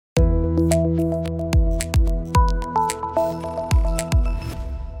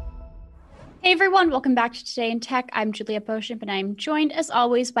Hey everyone, welcome back to Today in Tech. I'm Julia Beauchamp, and I'm joined as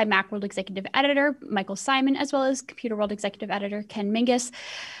always by Macworld Executive Editor Michael Simon, as well as Computer World Executive Editor Ken Mingus.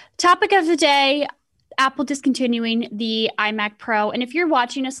 Topic of the day, Apple discontinuing the iMac Pro. And if you're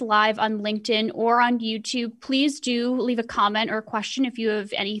watching us live on LinkedIn or on YouTube, please do leave a comment or a question if you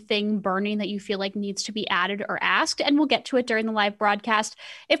have anything burning that you feel like needs to be added or asked, and we'll get to it during the live broadcast.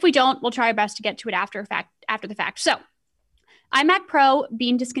 If we don't, we'll try our best to get to it after the fact. So iMac Pro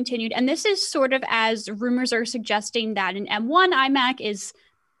being discontinued, and this is sort of as rumors are suggesting that an M1 iMac is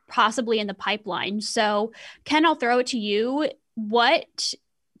possibly in the pipeline. So Ken, I'll throw it to you. What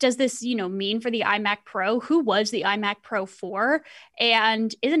does this, mean for the iMac Pro? Who was the iMac Pro for?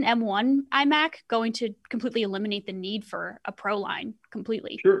 And is an M1 iMac going to completely eliminate the need for a Pro line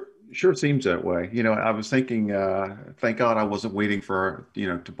completely? Sure seems that way. I was thinking, thank God I wasn't waiting for,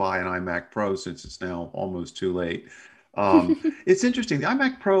 to buy an iMac Pro since it's now almost too late. It's interesting. The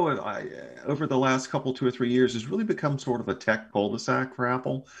iMac Pro, over the last couple, 2 or 3 years, has really become sort of a tech cul-de-sac for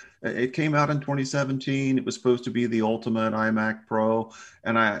Apple. It came out in 2017. It was supposed to be the ultimate iMac Pro.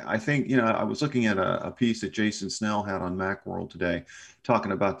 And I think, I was looking at a piece that Jason Snell had on Macworld today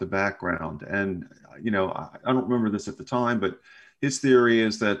talking about the background. And, I don't remember this at the time, but his theory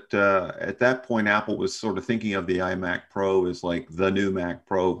is that at that point, Apple was sort of thinking of the iMac Pro as like the new Mac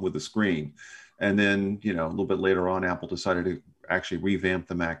Pro with a screen. And then, a little bit later on, Apple decided to actually revamp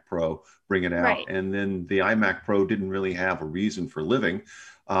the Mac Pro, bring it out. Right. And then the iMac Pro didn't really have a reason for living,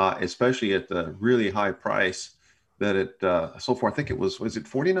 especially at the really high price that it, so far, I think was it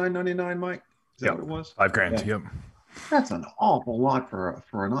 $49.99, Mike? Is that what it was? $5,000. Yeah. Yep. That's an awful lot for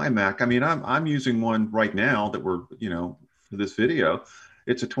an iMac. I mean, I'm using one right now that we're, for this video.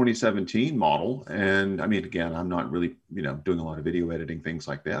 It's a 2017 model. And I mean, again, I'm not really, doing a lot of video editing, things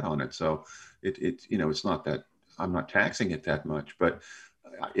like that on it. So it's not that I'm not taxing it that much, but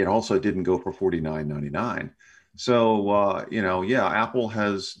it also didn't go for $49.99. So, yeah, Apple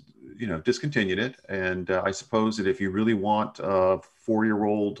has, discontinued it. And I suppose that if you really want a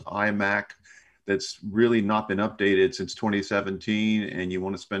 4-year-old iMac that's really not been updated since 2017, and you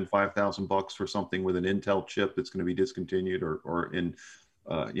want to spend $5,000 for something with an Intel chip that's going to be discontinued or in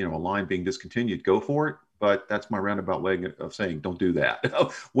a line being discontinued, go for it. But that's my roundabout way of saying don't do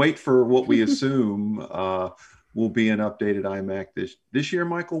that. Wait for what we assume will be an updated iMac this year.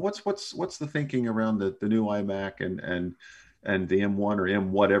 Michael, what's the thinking around the new iMac and the M1 or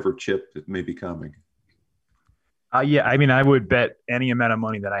M whatever chip that may be coming? Yeah, I mean, I would bet any amount of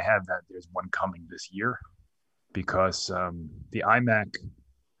money that I have that there's one coming this year, because the iMac,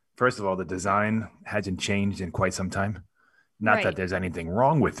 first of all, the design hasn't changed in quite some time. Not that there's anything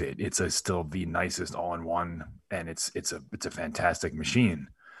wrong with it. It's still the nicest all-in-one, and it's a fantastic machine.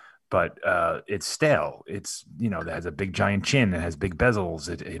 But it's stale. It's that has a big giant chin. It has big bezels.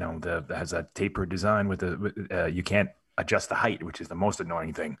 It has a tapered design with you can't adjust the height, which is the most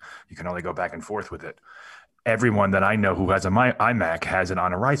annoying thing. You can only go back and forth with it. Everyone that I know who has an iMac has it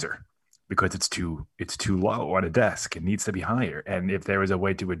on a riser because it's too low on a desk. It needs to be higher. And if there is a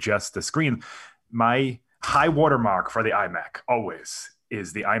way to adjust the screen, my high watermark for the iMac always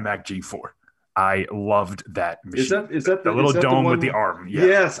is the iMac G4. I loved that machine. Is that the little dome with the arm? Yeah.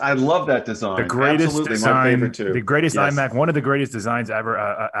 Yes, I love that design. The greatest Absolutely, design, my favorite too. The greatest Yes. iMac, one of the greatest designs ever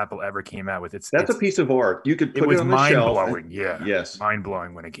Apple ever came out with. That's a piece of art. You could put it on the mind shelf. blowing. Yeah. Yes. Mind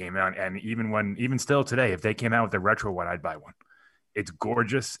blowing when it came out. And even still today, if they came out with a retro one, I'd buy one. It's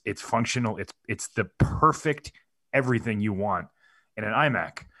gorgeous. It's functional. It's the perfect everything you want in an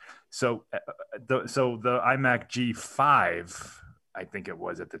iMac. So the iMac G5, I think it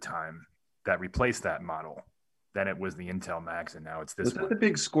was at the time, that replaced that model. Then it was the Intel Max, and now it's this one. Was that the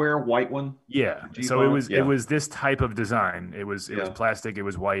big square white one? Yeah. G5? So it Yeah. was this type of design. It was plastic. It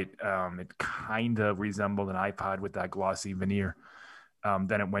was white. It kind of resembled an iPod with that glossy veneer.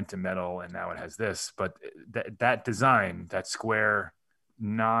 Then it went to metal, and now it has this. But that design, that square,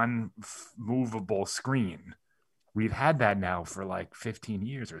 non-movable screen, we've had that now for like 15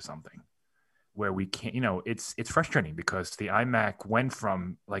 years or something, where we can't, it's frustrating because the iMac went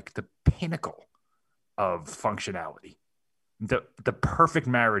from like the pinnacle of functionality, the perfect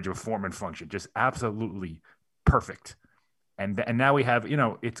marriage of form and function, just absolutely perfect. And now we have,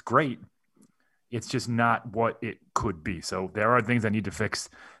 it's great. It's just not what it could be. So there are things that need to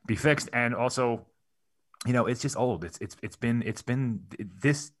be fixed. And also, it's just old. It's been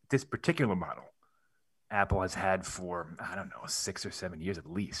this particular model Apple has had for, I don't know, 6 or 7 years at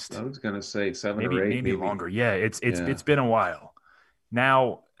least. I was going to say 7 maybe, or 8. Maybe longer. Yeah, it's been a while.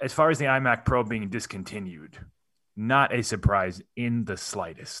 Now, as far as the iMac Pro being discontinued, not a surprise in the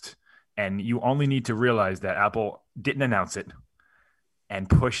slightest. And you only need to realize that Apple didn't announce it. and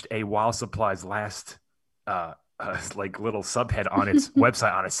pushed a while supplies last like little subhead on its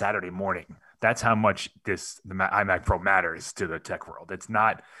website on a Saturday morning. That's how much the iMac Pro matters to the tech world. It's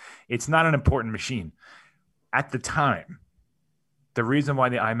not an important machine. At the time, the reason why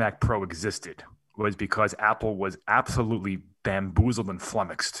the iMac Pro existed was because Apple was absolutely bamboozled and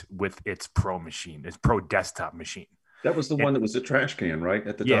flummoxed with its Pro machine, its Pro desktop machine. That was the one that was a trash can, right?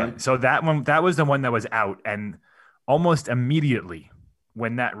 At the time. So that was the one that was out. And almost immediately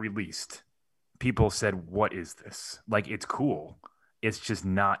when that released, people said, what is this? Like, it's cool. It's just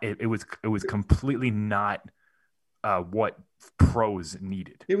not, it was completely not what pros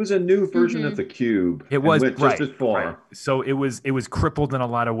needed. It was a new version of the Cube. It was went just as far. Right. So it was crippled in a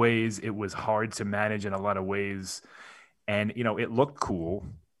lot of ways. It was hard to manage in a lot of ways. And, it looked cool,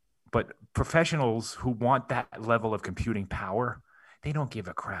 but professionals who want that level of computing power, they don't give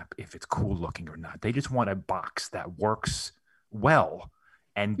a crap if it's cool looking or not. They just want a box that works well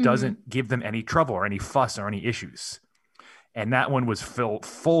and doesn't give them any trouble or any fuss or any issues. And that one was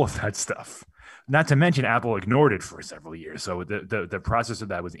full of that stuff. Not to mention Apple ignored it for several years. So the processor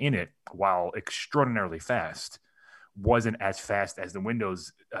that was in it, while extraordinarily fast, wasn't as fast as the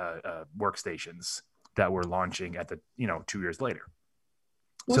Windows workstations that were launching at 2 years later.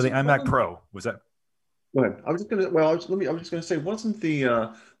 So the iMac Pro was that. Go ahead. I was just gonna say, wasn't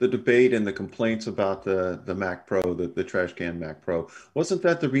the debate and the complaints about the Mac Pro, the trash can Mac Pro, wasn't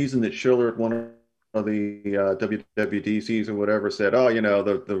that the reason that Schiller at one of the WWDCs or whatever said, oh,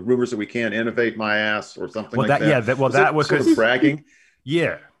 the rumors that we can't innovate my ass or something like that? Yeah, that was sort of bragging.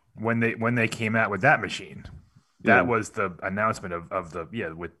 Yeah, when they came out with that machine. That was the announcement of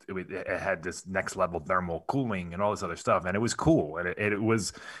it had this next level thermal cooling and all this other stuff. And it was cool. And it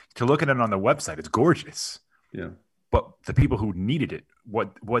was, to look at it on the website, it's gorgeous. Yeah. But the people who needed it,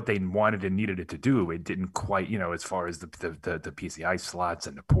 what they wanted and needed it to do, it didn't quite, as far as the PCI slots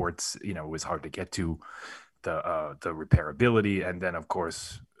and the ports, it was hard to get to the repairability. And then, of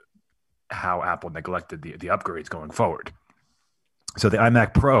course, how Apple neglected the upgrades going forward. So the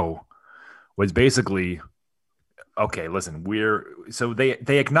iMac Pro was basically, okay, listen,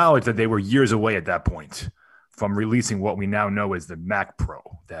 they acknowledged that they were years away at that point from releasing what we now know as the Mac Pro,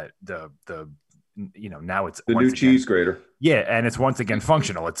 that now it's the new cheese grater. Yeah. And it's once again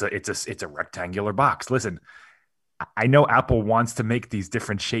functional. It's a rectangular box. Listen, I know Apple wants to make these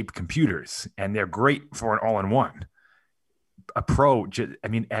different shaped computers and they're great for an all-in-one. A Pro,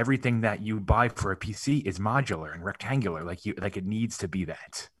 everything that you buy for a PC is modular and rectangular. Like it needs to be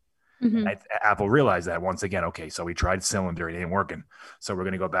that. Mm-hmm. Apple realized that once again. Okay, so we tried cylinder, it ain't working. So we're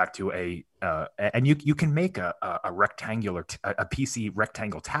going to go back to and you can make a rectangular a PC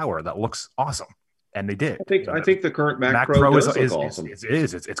rectangle tower that looks awesome, and they did. I think the current Mac Pro is awesome.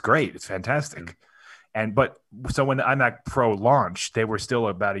 It's great. It's fantastic. Yeah. So when the iMac Pro launched, they were still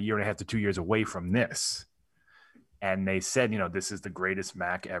about 1.5 years to 2 years away from this. And they said, this is the greatest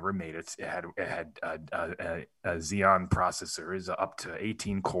Mac ever made. It had a Xeon processors up to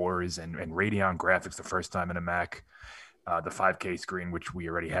 18 cores and Radeon graphics the first time in a Mac. The 5K screen, which we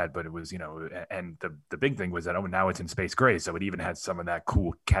already had, but it was, and the big thing was that now it's in space gray, so it even had some of that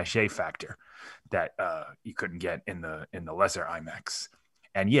cool cachet factor that you couldn't get in the lesser iMacs.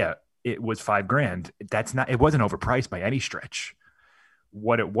 And yeah, it was $5,000. It wasn't overpriced by any stretch.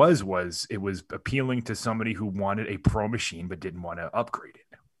 What it was it was appealing to somebody who wanted a Pro machine but didn't want to upgrade it.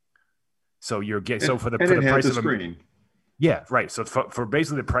 So for the price of a screen. Yeah, right. So for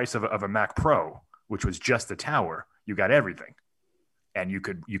basically the price of a Mac Pro, which was just the tower, you got everything, and you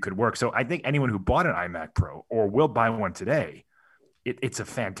could work. So I think anyone who bought an iMac Pro or will buy one today, it's a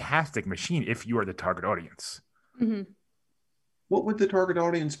fantastic machine if you are the target audience. Mm-hmm. What would the target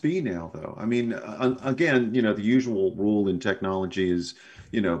audience be now, though? I mean, again, the usual rule in technology is,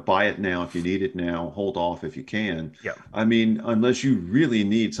 buy it now if you need it now, hold off if you can. Yeah. I mean, unless you really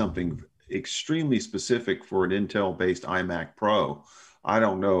need something extremely specific for an Intel-based iMac Pro, I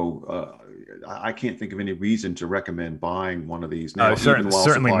don't know. I can't think of any reason to recommend buying one of these now. Certainly not.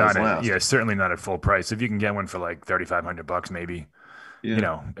 Certainly not at full price. If you can get one for like $3,500, maybe.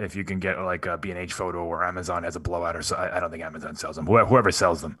 Yeah. If you can get like a B&H Photo or Amazon has a blowout, or so, I don't think Amazon sells them. Whoever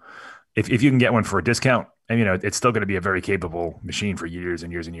sells them, if you can get one for a discount, and it's still going to be a very capable machine for years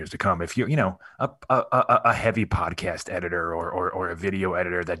and years and years to come. If a heavy podcast editor or a video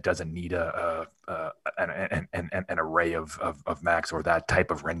editor that doesn't need an array of Macs or that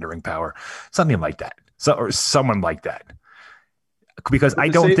type of rendering power, something like that, or someone like that, because I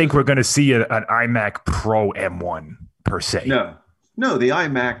don't think we're going to see an iMac Pro M1 per se. No, the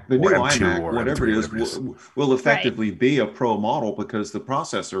iMac, the new iMac, whatever it is, will effectively right. be a Pro model because the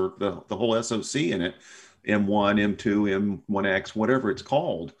processor, the whole SoC in it, M1, M2, M1X, whatever it's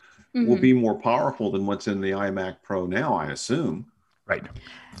called, will Mhm. be more powerful than what's in the iMac Pro now, I assume. Right.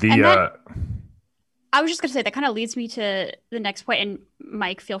 And that The I was just going to say that kind of leads me to the next point. And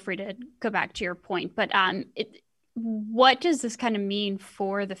Mike, feel free to go back to your point. But what does this kind of mean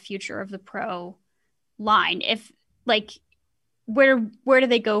for the future of the Pro line? If like, where do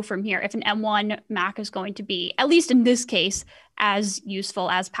they go from here? If an M1 Mac is going to be, at least in this case, as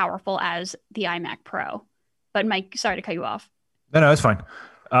useful, as powerful as the iMac Pro. But Mike, sorry to cut you off. No, it's fine.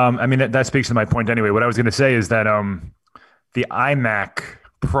 I mean, that speaks to my point anyway. What I was going to say is that the iMac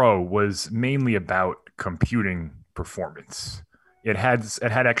Pro was mainly about computing performance. It had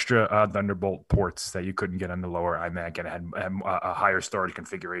extra Thunderbolt ports that you couldn't get on the lower iMac, and it had higher storage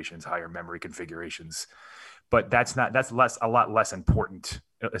configurations, higher memory configurations. But that's a lot less important.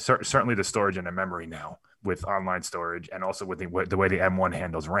 Certainly the storage and the memory now with online storage, and also with the way the M1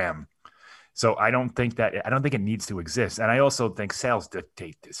 handles RAM. So I don't think it needs to exist. And I also think sales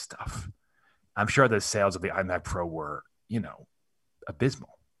dictate this stuff. I'm sure the sales of the iMac Pro were,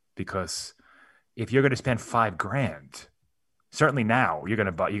 abysmal, because if you're going to spend $5,000, certainly now you're going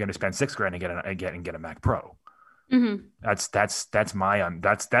to spend $6,000 and get a Mac Pro. Mm-hmm.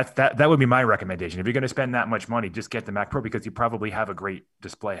 That would be my recommendation. If you're going to spend that much money, just get the Mac Pro, because you probably have a great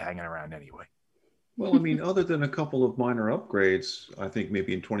display hanging around anyway. Well, I mean, other than a couple of minor upgrades, I think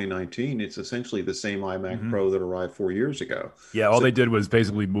maybe in 2019, it's essentially the same iMac Pro that arrived 4 years ago. Yeah, all they did was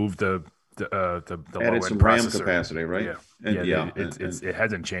basically move the added some processor. RAM capacity, right? Yeah, it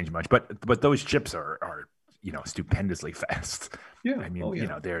hasn't changed much, but those chips are stupendously fast. Yeah, I mean,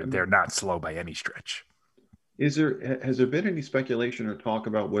 they're not slow by any stretch. Has there been any speculation or talk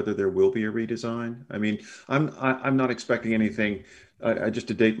about whether there will be a redesign? I mean, I'm not expecting anything. I just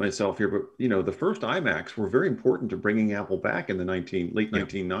to date myself here, but the first iMacs were very important to bringing Apple back in the late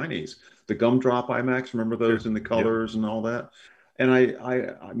 1990s. The gumdrop iMacs, remember those in the colors and all that? And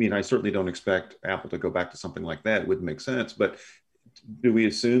I mean, I certainly don't expect Apple to go back to something like that. It wouldn't make sense. But do we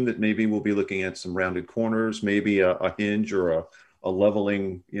assume that maybe we'll be looking at some rounded corners, maybe a hinge or a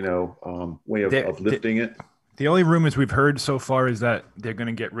leveling, way of lifting it? The only rumors we've heard so far is that they're going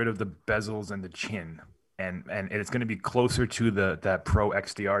to get rid of the bezels and the chin, and it's going to be closer to that Pro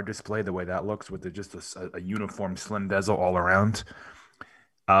XDR display, the way that looks, with just a uniform slim bezel all around.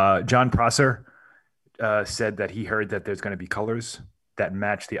 John Prosser said that he heard that there's going to be colors that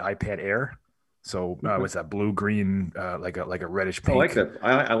match the iPad Air. So what's that, blue, green, like a reddish pink? I like that.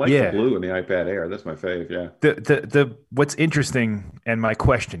 I like the blue in the iPad Air. That's my fave. Yeah. The what's interesting, and my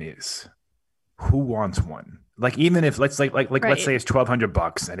question is, who wants one? Like, even if let's say it's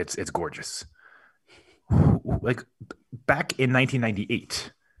 $1,200 and it's gorgeous. Like back in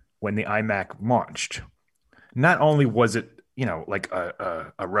 1998, when the iMac launched, not only was it like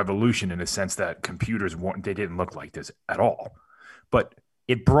a revolution in a sense that computers they didn't look like this at all, but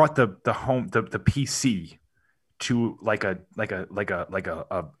it brought the PC to like a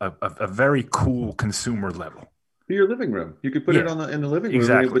very cool consumer level. Your living room. You could put it in the living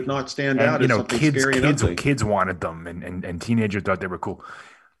room, and it would not stand out as something scary and ugly. Kids wanted them, and teenagers thought they were cool.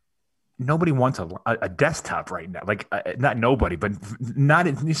 Nobody wants a desktop right now. Like not nobody, but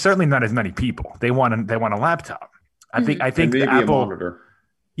certainly not as many people. They want a laptop. I think maybe Apple. A monitor.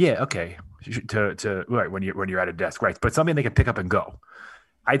 Yeah, okay. To right when you're at a desk, right? But something they can pick up and go.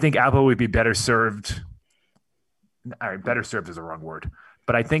 I think Apple would be better served. All right, better served is the wrong word.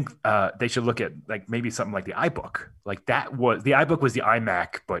 But I think they should look at like maybe something like the iBook. Like the iBook was the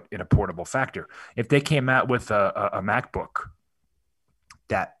iMac, but in a portable factor. If they came out with a MacBook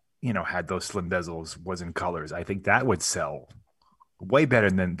that had those slim bezels, was in colors, I think that would sell way better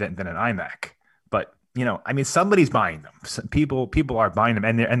than an iMac. But I mean, somebody's buying them. Some people are buying them,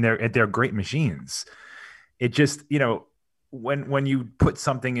 and they're great machines. It just when you put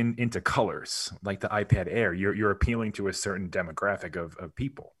something into colors like the iPad Air, you're appealing to a certain demographic of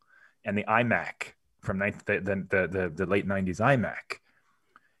people. And the iMac from the late 90s iMac,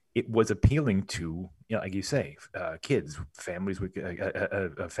 it was appealing to, like you say, kids, families with kids.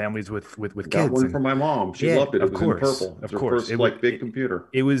 Got one for my mom. She loved it. It was in purple. Of course, it was big computer.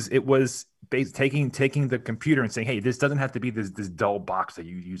 It was taking the computer and saying, hey, this doesn't have to be this dull box that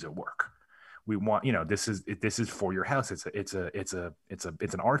you use at work. We want, this is for your house. It's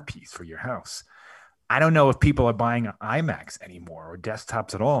an art piece for your house. I don't know if people are buying iMacs anymore or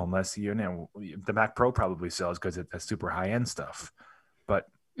desktops at all, unless the Mac Pro probably sells because that's super high end stuff. But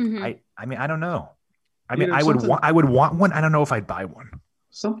I mean, I don't know. I mean, I would want one. I don't know if I'd buy one.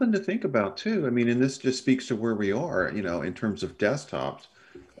 Something to think about too. I mean, and this just speaks to where we are, in terms of desktops.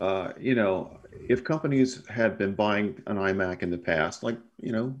 if companies had been buying an iMac in the past, like,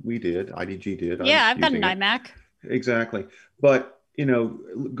 we did, IDG did. Yeah, I've got an using it. iMac. Exactly. But,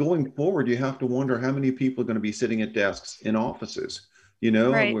 going forward, you have to wonder how many people are going to be sitting at desks in offices.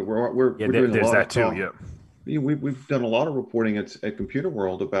 Right. We're doing a lot that of too. talk. Yeah. We've done a lot of reporting at Computer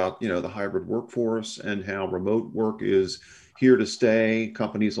World about, the hybrid workforce and how remote work is here to stay.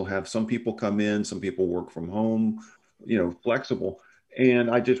 Companies will have some people come in, some people work from home, flexible. And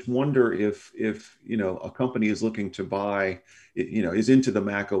I just wonder if a company is looking to buy, is into the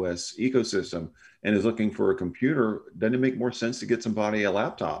Mac OS ecosystem and is looking for a computer, doesn't it make more sense to get somebody a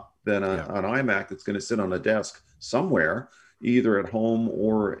laptop than an iMac that's going to sit on a desk somewhere, either at home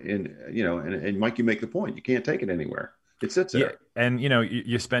or and Mike, you make the point, you can't take it anywhere. It sits there. Yeah. And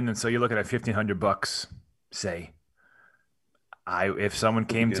you're spending, so you're looking at $1,500, say. If someone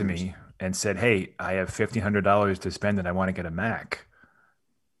came to me and said, hey, I have $1,500 to spend and I want to get a Mac,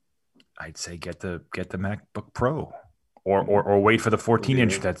 I'd say get the MacBook Pro, or wait for the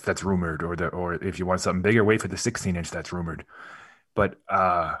 14-inch that's rumored, or if you want something bigger, wait for the 16-inch that's rumored. But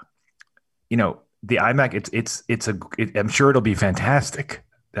the iMac, I'm sure it'll be fantastic.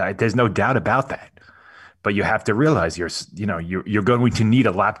 There's no doubt about that. But you have to realize you're going to need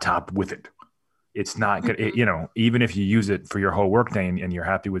a laptop with it. It's not good, even if you use it for your whole workday and you're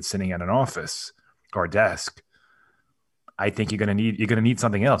happy with sitting at an office or a desk, I think you're going to need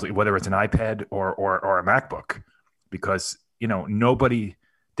something else, whether it's an iPad or a MacBook, because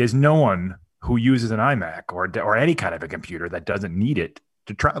there's no one who uses an iMac or any kind of a computer that doesn't need it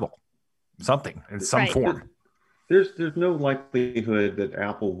to travel, something in some form. There's no likelihood that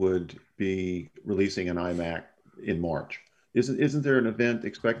Apple would be releasing an iMac in March. Isn't there an event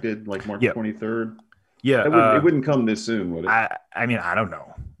expected like March 23rd? Yeah, it wouldn't come this soon, would it? I mean, I don't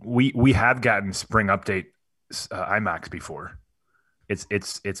know. We have gotten spring update iMacs before.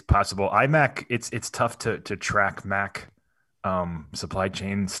 It's possible. iMac, it's tough to track Mac supply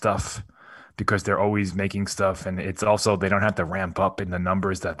chain stuff because they're always making stuff, and it's also they don't have to ramp up in the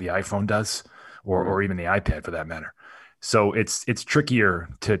numbers that the iPhone does, or even the iPad for that matter. So it's trickier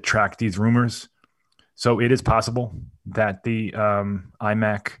to track these rumors. So it is possible that the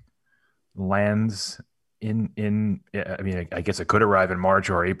iMac lands in. I mean, I guess it could arrive in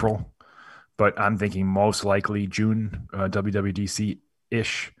March or April, but I'm thinking most likely June,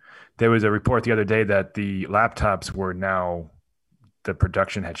 WWDC-ish. There was a report the other day that the laptops were now, the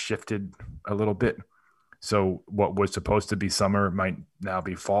production had shifted a little bit. So what was supposed to be summer might now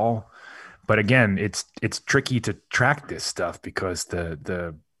be fall. But again, it's tricky to track this stuff because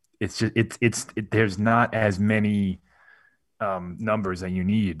there's not as many numbers that you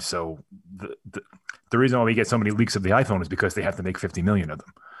need. So the reason why we get so many leaks of the iPhone is because they have to make 50 million of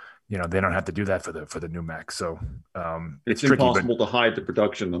them. They don't have to do that for the new Mac. So it's tricky, impossible to hide the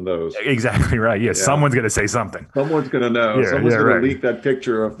production on those. Exactly right. Yeah. Someone's going to say something. Someone's going to know. Someone's going to leak that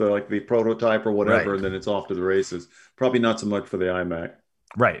picture of the prototype or whatever, and then it's off to the races. Probably not so much for the iMac.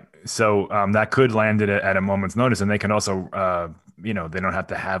 Right. So that could land at a moment's notice, and they can also, they don't have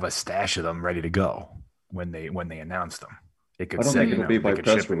to have a stash of them ready to go when they announce them. It could. I don't think it'll be by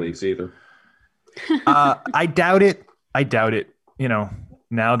press release either. I doubt it.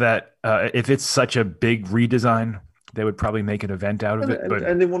 Now that if it's such a big redesign, they would probably make an event out of it.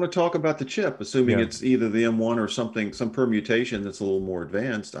 And they want to talk about the chip, assuming it's either the M1 or something, some permutation that's a little more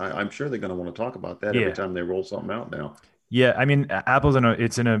advanced. I'm sure they're going to want to talk about that every time they roll something out now. Yeah, I mean, Apple's in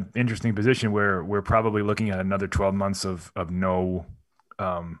an interesting position where we're probably looking at another 12 months of no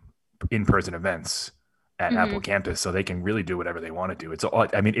in-person events at Apple campus, so they can really do whatever they want to do. It's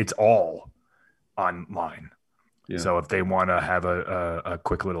all online. Yeah. So if they want to have a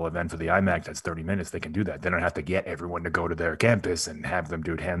quick little event for the iMac that's 30 minutes, they can do that. They don't have to get everyone to go to their campus and have them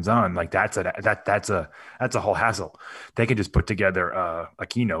do it hands-on. Like that's a whole hassle. They can just put together a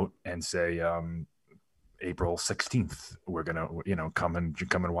keynote and say, April 16th, we're gonna, come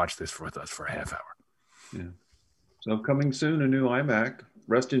and watch this with us for a half hour. Yeah. So coming soon, a new iMac.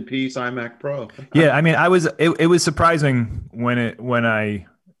 Rest in peace, iMac Pro. Yeah, I mean, it was surprising when I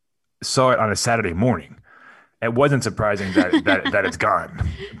saw it on a Saturday morning. It wasn't surprising that it's gone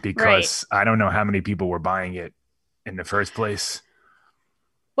because I don't know how many people were buying it in the first place.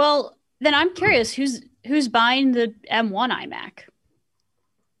 Well, then I'm curious who's buying the M1 iMac.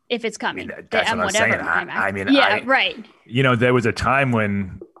 If it's coming, that's what I'm saying. Right. There was a time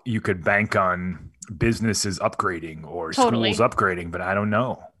when you could bank on businesses upgrading or schools upgrading, but I don't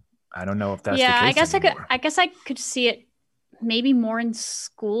know. I don't know if that's the case anymore. I guess I could see it maybe more in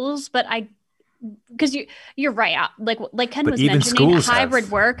schools, but because you're right. Like Ken was mentioning,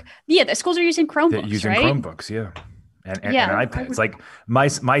 hybrid work. Yeah, the schools are using Chromebooks. They're using Chromebooks, yeah. and an iPad. It's like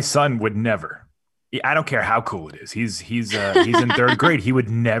my son would never. I don't care how cool it is. He's in third grade. He would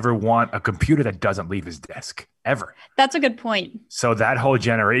never want a computer that doesn't leave his desk ever. That's a good point. So that whole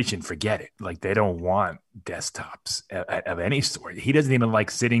generation, forget it. Like they don't want desktops of any sort. He doesn't even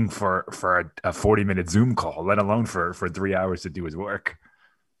like sitting for a 40-minute Zoom call, let alone for 3 hours to do his work.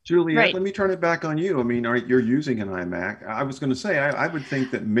 Juliet, Let me turn it back on you. I mean, you're using an iMac. I was going to say, I would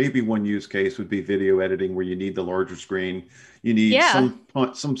think that maybe one use case would be video editing where you need the larger screen. You need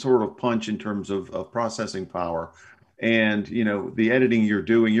some sort of punch in terms of processing power. And, the editing you're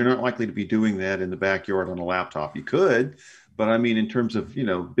doing, you're not likely to be doing that in the backyard on a laptop. You could, but I mean, in terms of,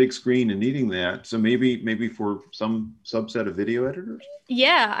 big screen and needing that. So maybe for some subset of video editors.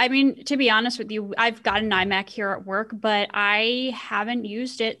 Yeah, I mean, to be honest with you, I've got an iMac here at work, but I haven't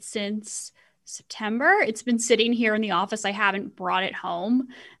used it since September. It's been sitting here in the office. I haven't brought it home.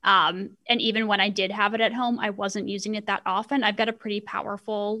 And even when I did have it at home, I wasn't using it that often. I've got a pretty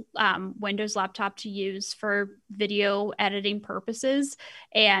powerful Windows laptop to use for video editing purposes.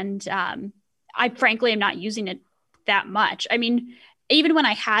 And I frankly am not using it that much. I mean, even when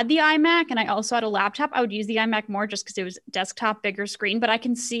I had the iMac and I also had a laptop, I would use the iMac more just because it was desktop, bigger screen. But I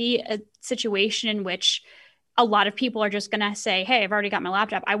can see a situation in which a lot of people are just going to say, hey, I've already got my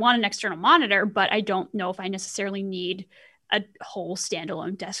laptop. I want an external monitor, but I don't know if I necessarily need a whole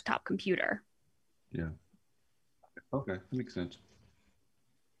standalone desktop computer. Yeah. Okay. That makes sense.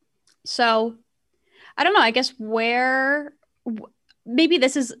 So I don't know. I guess maybe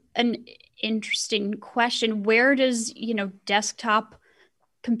this is an interesting question. Where does, desktop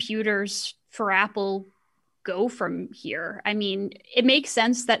computers for Apple go from here? I mean, it makes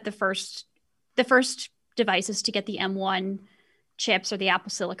sense that the first devices to get the M1 chips or the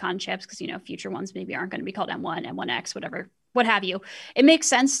Apple Silicon chips, because future ones maybe aren't going to be called M1, M1X, whatever, what have you. It makes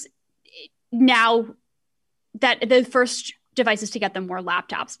sense now that the first devices to get them were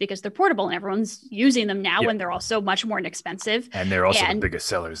laptops because they're portable and everyone's using them now, and they're also much more inexpensive. And they're also the biggest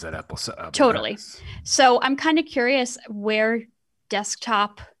sellers that Apple totally has. So I'm kind of curious where does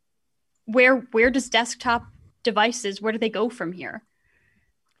desktop devices, where do they go from here?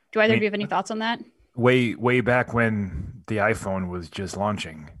 Do either of you have any thoughts on that? Way back when the iPhone was just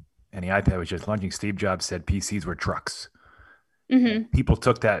launching and the iPad was just launching, Steve Jobs said PCs were trucks. Mm-hmm. People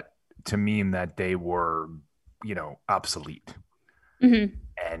took that to mean that they were, obsolete. Mm-hmm.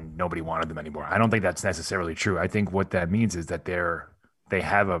 And nobody wanted them anymore. I don't think that's necessarily true. I think what that means is that they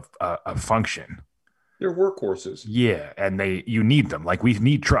have a function. They're workhorses. Yeah, and you need them. Like we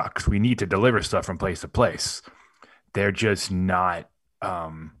need trucks. We need to deliver stuff from place to place. They're just not.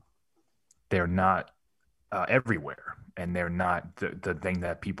 They're not everywhere, and they're not the thing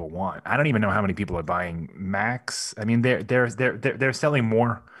that people want. I don't even know how many people are buying Macs. I mean, they're selling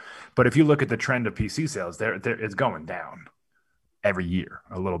more, but if you look at the trend of PC sales, it's going down every year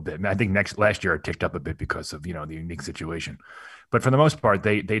a little bit. I think last year it ticked up a bit because of the unique situation, but for the most part,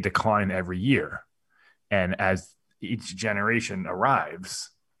 they decline every year. And as each generation arrives,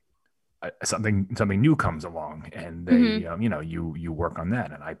 something new comes along, and they, you work on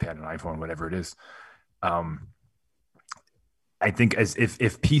that, an iPad, an iPhone, whatever it is. I think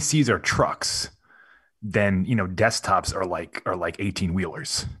if PCs are trucks, then desktops are like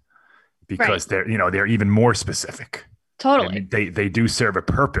 18-wheelers because they're even more specific. Totally, and they do serve a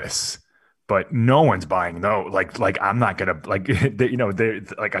purpose. But no one's buying those. Like I'm not gonna they're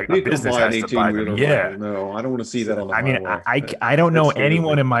like a business has to buy them. Yeah, no, I don't want to see that on the highway. I don't know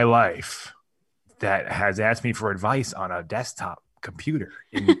anyone in my life that has asked me for advice on a desktop computer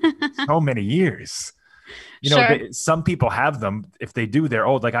in so many years. Some people have them. If they do, they're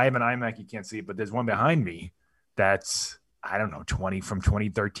old. Like I have an iMac, you can't see it, but there's one behind me that's I don't know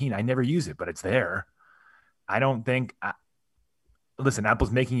 2013. I never use it, but it's there. I don't think. Listen,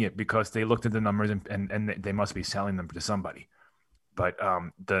 Apple's making it because they looked at the numbers and they must be selling them to somebody. But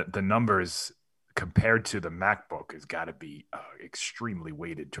the numbers compared to the MacBook has got to be extremely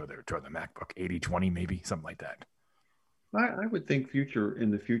weighted toward the MacBook, 80-20 maybe, something like that. I would think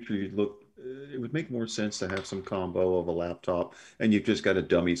in the future, it would make more sense to have some combo of a laptop and you've just got a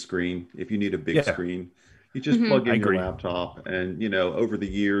dummy screen. If you need a big screen, you just plug in your laptop and, over the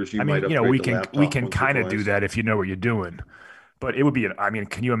years, might upgrade the laptop. We can kind of do that if you know what you're doing. But it would be,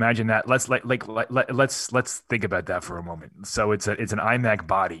 can you imagine that? Let's think about that for a moment. So it's an iMac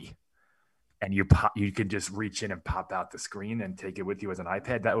body, and you could just reach in and pop out the screen and take it with you as an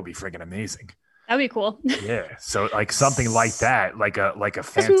iPad. That would be friggin' amazing. That'd be cool. Yeah. So like something like that, like a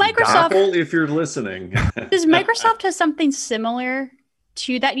fancy Apple, if you're listening. Does Microsoft have something similar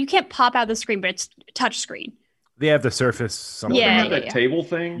to that? You can't pop out the screen, but it's touch screen. They have the Surface. Something. Don't they have Yeah, that table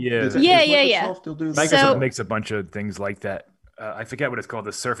thing? Yeah. Does Microsoft still do that? Microsoft So- makes a bunch of things like that. I forget what it's called,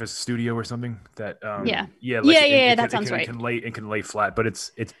 the Surface Studio or something. That Yeah. it That sounds right. It can lay flat, but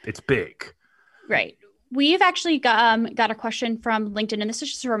it's big. Right. We've actually got a question from LinkedIn, and this is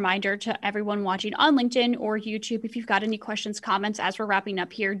just a reminder to everyone watching on LinkedIn or YouTube. If you've got any questions, comments as we're wrapping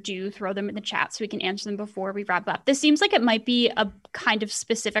up here, do throw them in the chat so we can answer them before we wrap up. This seems like it might be a kind of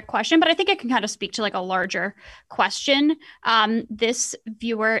specific question, but I think it can kind of speak to like a larger question. This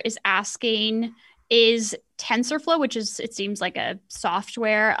viewer is asking, is TensorFlow, which is, it seems like a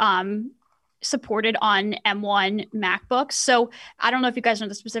software, supported on M1 MacBooks? So I don't know if you guys know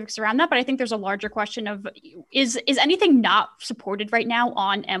the specifics around that, but I think there's a larger question of, is anything not supported right now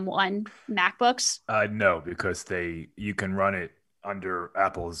on M1 MacBooks? No, because you can run it under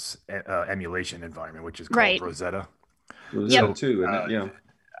Apple's emulation environment, which is called Right. Rosetta. Rosetta too, isn't it? Yeah.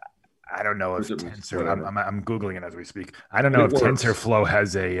 I don't know if Or is it Tensor. whatever? I'm googling it as we speak. I don't know if It works. TensorFlow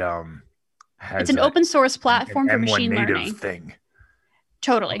has It's an open source platform for M1 machine native learning. thing.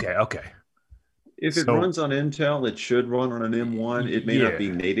 Totally. Okay. If it runs on Intel, it should run on an M1. It may not be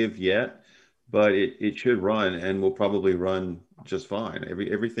native yet, but it should run and will probably run just fine.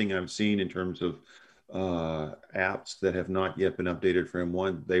 Everything I've seen in terms of apps that have not yet been updated for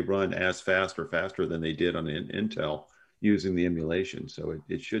M1, they run as fast or faster than they did on Intel using the emulation. So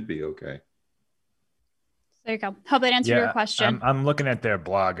it should be okay. There you go. Hope that answered your question. I'm looking at their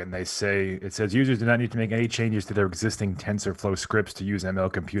blog, and it says users do not need to make any changes to their existing TensorFlow scripts to use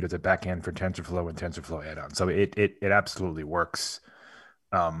ML Compute as a backend for TensorFlow and TensorFlow add-on. So it absolutely works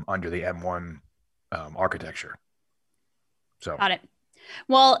under the M1 architecture. So Got it.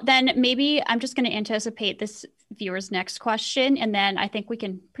 Well, then maybe I'm just going to anticipate this viewer's next question, and then I think we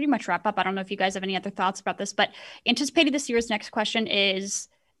can pretty much wrap up. I don't know if you guys have any other thoughts about this, but anticipating this viewer's next question is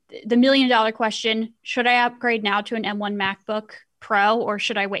the $1 million question. Should I upgrade now to an M1 MacBook Pro, or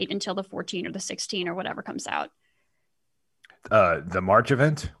should I wait until the 14 or the 16 or whatever comes out? The March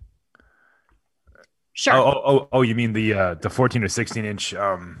event? Sure. Oh, you mean the 14 or 16 inch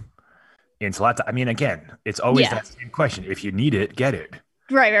laptop? I mean, again, it's always that same question. If you need it, get it.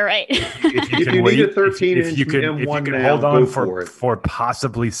 Right. If you need a 13 inch M1 now, hold on for it. for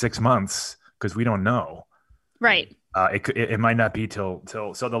possibly 6 months, because we don't know. Right. It might not be till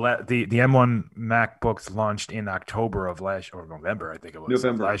so the M1 MacBooks launched in October of November, I think it was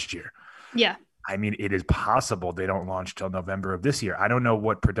last year. Yeah. I mean, it is possible they don't launch till November of this year. I don't know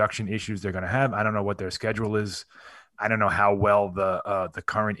what production issues they're going to have. I don't know what their schedule is. I don't know how well the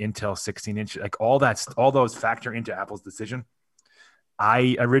current Intel 16-inch, like all those factor into Apple's decision.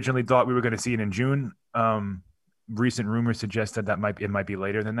 I originally thought we were going to see it in June. Recent rumors suggest that it might be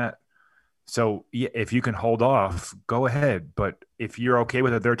later than that. So yeah, if you can hold off, go ahead. But if you're okay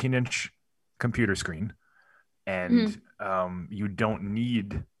with a 13-inch computer screen and you don't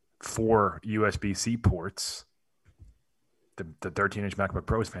need 4 USB-C ports, the 13-inch MacBook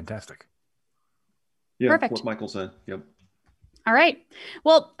Pro is fantastic. Yeah, Perfect. what Michael said. Yep. All right.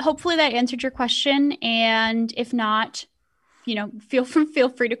 Well, hopefully that answered your question. And if not, feel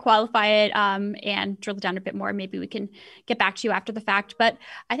free to qualify it and drill it down a bit more. Maybe we can get back to you after the fact. But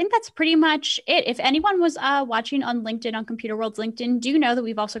I think that's pretty much it. If anyone was watching on LinkedIn, on Computer World's LinkedIn, do know that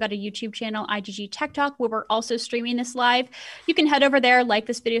we've also got a YouTube channel, IGG Tech Talk, where we're also streaming this live. You can head over there, like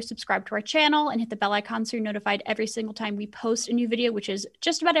this video, subscribe to our channel, and hit the bell icon so you're notified every single time we post a new video, which is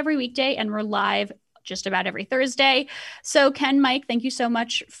just about every weekday, and we're live just about every Thursday. So Ken, Mike, thank you so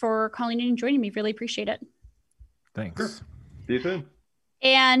much for calling in and joining me. Really appreciate it. Thanks. Sure. See you soon.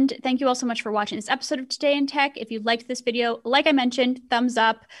 And thank you all so much for watching this episode of Today in Tech. If you liked this video, like I mentioned, thumbs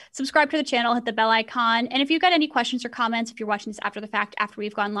up, subscribe to the channel, hit the bell icon. And if you've got any questions or comments, if you're watching this after the fact, after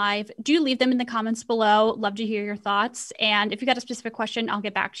we've gone live, do leave them in the comments below. Love to hear your thoughts. And if you got a specific question, I'll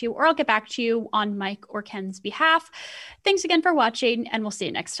get back to you, or I'll get back to you on Mike or Ken's behalf. Thanks again for watching, and we'll see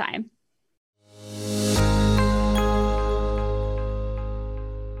you next time.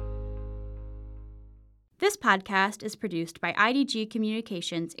 This podcast is produced by IDG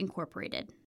Communications Incorporated.